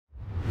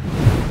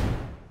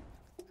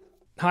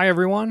Hi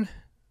everyone,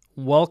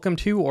 welcome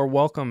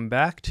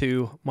back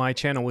to my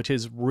channel, which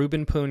is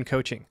Ruben Poon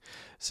Coaching.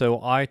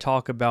 So I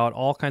talk about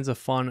all kinds of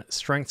fun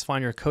Strengths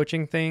Finder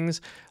coaching things,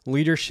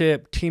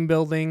 leadership, team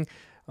building,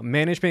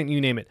 management,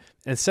 you name it.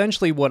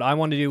 Essentially what I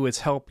want to do is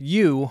help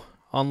you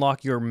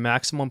unlock your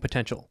maximum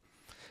potential.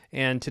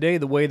 And today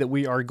the way that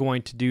we are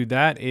going to do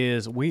that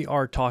is we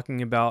are talking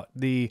about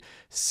the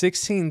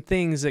 16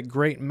 things that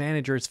great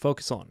managers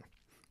focus on.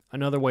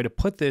 Another way to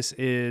put this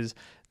is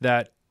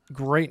that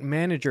great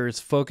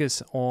managers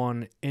focus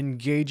on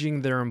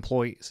engaging their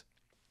employees.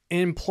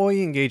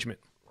 Employee engagement.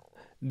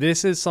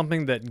 This is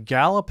something that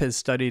Gallup has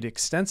studied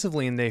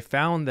extensively, and they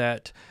found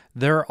that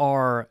there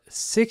are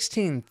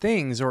 16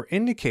 things or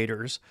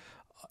indicators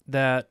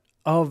that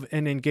of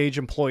an engaged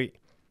employee.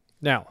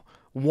 Now,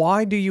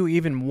 why do you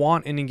even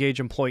want an engaged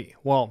employee?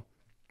 Well,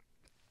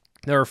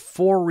 there are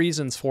 4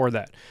 reasons for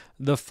that.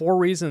 The 4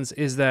 reasons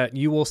is that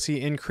you will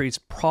see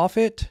increased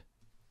profit,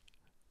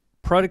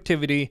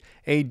 productivity,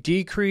 a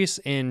decrease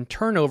in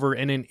turnover,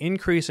 and an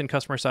increase in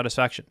customer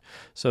satisfaction.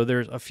 So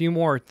there's a few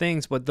more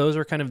things, but those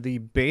are kind of the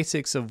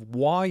basics of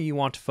why you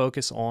want to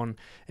focus on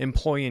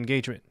employee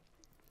engagement.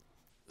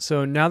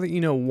 So now that you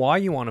know why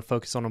you want to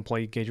focus on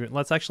employee engagement,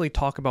 let's actually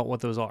talk about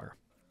what those are.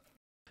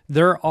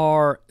 There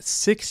are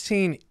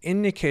 16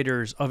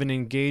 indicators of an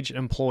engaged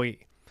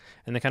employee,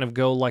 and they kind of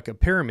go like a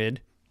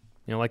pyramid,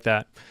 like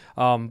that.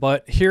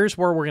 But here's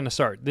where we're going to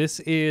start. This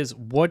is,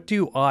 what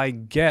do I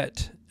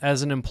get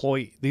as an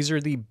employee? These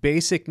are the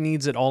basic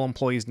needs that all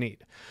employees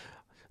need.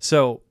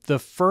 So the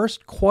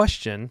first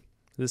question,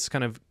 this is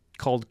kind of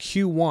called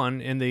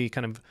Q1 in the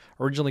kind of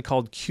originally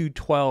called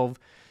Q12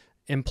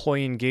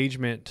 employee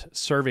engagement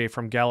survey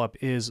from Gallup,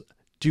 is,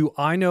 do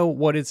I know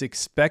what is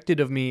expected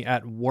of me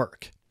at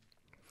work?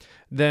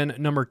 Then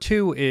number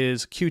 2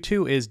 is,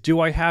 Q2 is,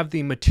 do I have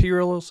the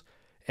materials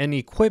and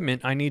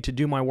equipment I need to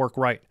do my work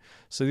right?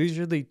 So these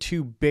are the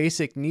 2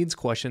 basic needs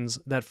questions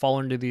that fall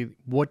into the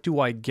what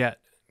do I get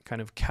kind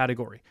of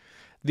category.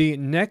 The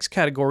next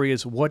category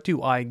is, what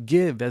do I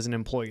give as an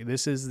employee?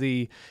 This is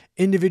the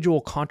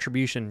individual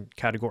contribution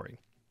category.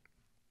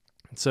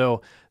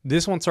 So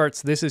this one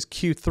starts, this is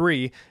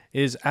Q3,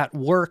 is, at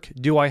work,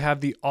 do I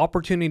have the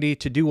opportunity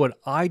to do what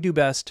I do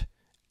best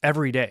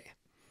every day?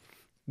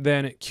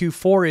 Then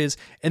Q4 is,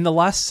 in the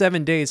last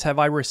 7 days, have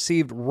I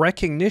received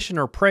recognition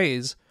or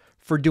praise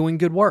for doing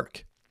good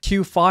work?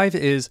 Q5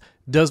 is,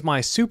 does my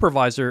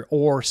supervisor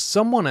or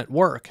someone at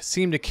work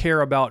seem to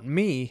care about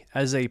me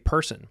as a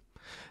person?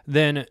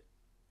 Then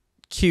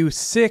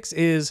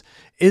Q6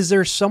 is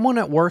there someone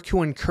at work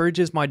who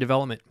encourages my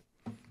development?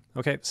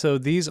 Okay, so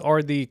these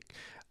are the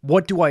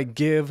what do I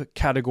give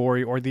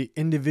category, or the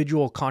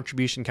individual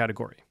contribution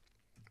category.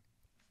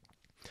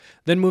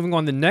 Then moving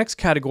on, the next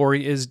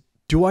category is,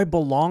 do I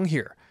belong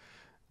here?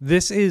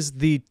 This is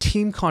the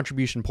team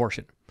contribution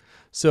portion.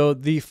 So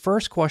the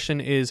first question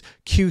is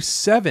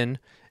Q7,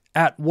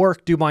 at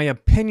work, do my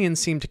opinions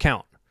seem to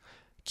count?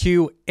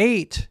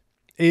 Q8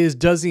 is,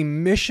 does the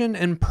mission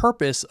and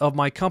purpose of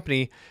my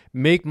company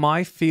make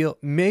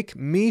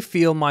me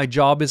feel my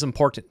job is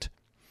important?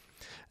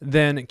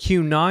 Then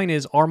Q9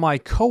 is, are my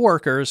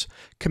coworkers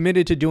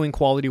committed to doing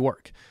quality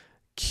work?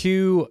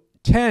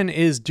 Q10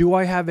 is, do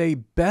I have a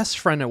best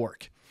friend at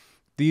work?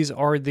 These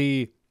are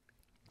the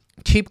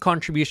team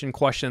contribution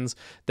questions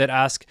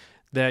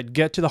that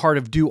get to the heart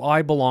of, do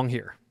I belong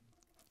here?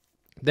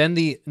 Then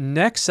the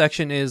next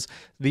section is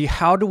the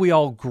how do we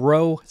all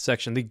grow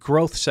section, the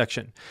growth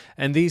section.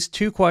 And these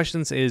 2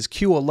 questions is,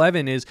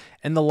 Q11 is,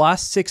 in the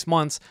last 6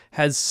 months,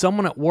 has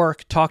someone at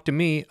work talked to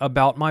me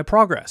about my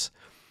progress?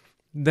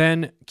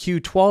 Then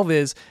Q12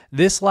 is,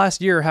 this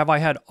last year, have I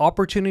had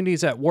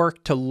opportunities at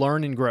work to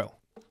learn and grow?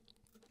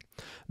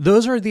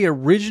 Those are the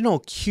original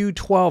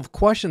Q12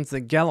 questions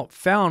that Gallup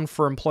found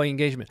for employee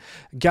engagement.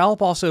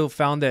 Gallup also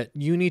found that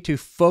you need to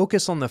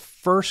focus on the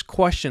first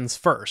questions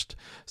first.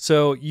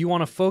 So you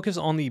want to focus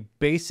on the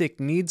basic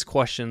needs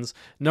questions,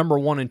 number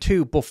 1 and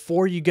 2,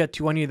 before you get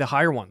to any of the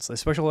higher ones,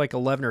 especially like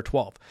 11 or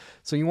 12.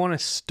 So you want to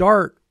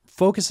start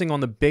focusing on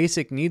the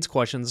basic needs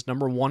questions,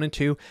 number 1 and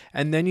 2,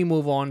 and then you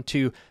move on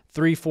to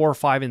 3, 4,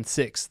 5, and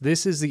 6.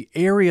 This is the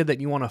area that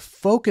you want to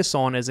focus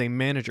on as a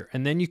manager,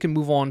 and then you can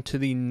move on to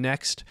the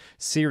next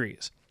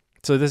series.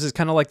 So this is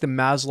kind of like the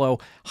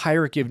Maslow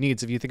hierarchy of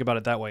needs, if you think about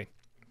it that way.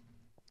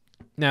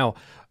 Now,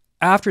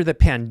 after the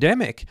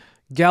pandemic,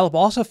 Gallup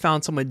also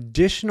found some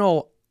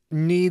additional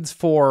needs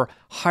for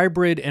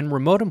hybrid and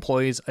remote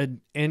employees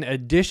in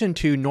addition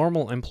to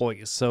normal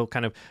employees, so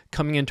kind of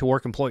coming into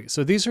work employees.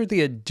 So these are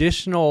the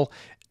additional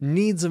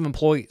needs of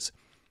employees.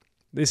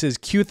 This is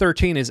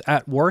Q13 is,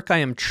 at work I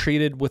am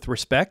treated with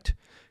respect.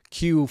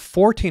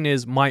 Q14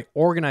 is, my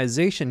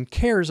organization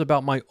cares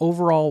about my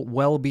overall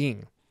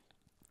well-being.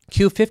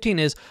 Q15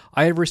 is,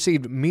 I have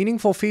received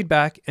meaningful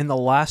feedback in the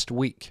last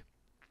week.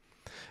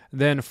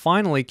 Then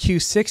finally,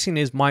 Q16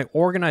 is, my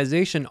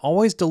organization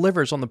always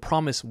delivers on the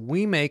promise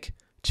we make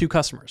to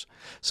customers.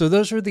 So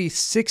those are the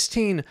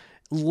 16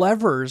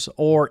 levers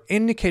or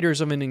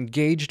indicators of an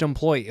engaged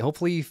employee.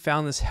 Hopefully you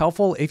found this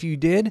helpful. If you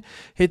did,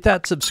 hit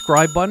that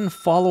subscribe button,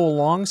 follow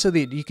along so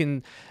that you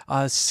can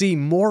see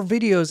more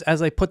videos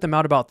as I put them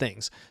out about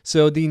things.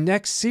 So the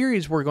next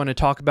series we're going to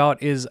talk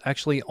about is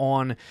actually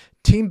on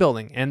team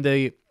building and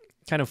the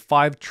kind of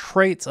 5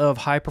 traits of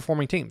high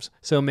performing teams.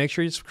 So make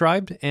sure you're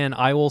subscribed, and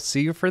I will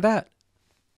see you for that.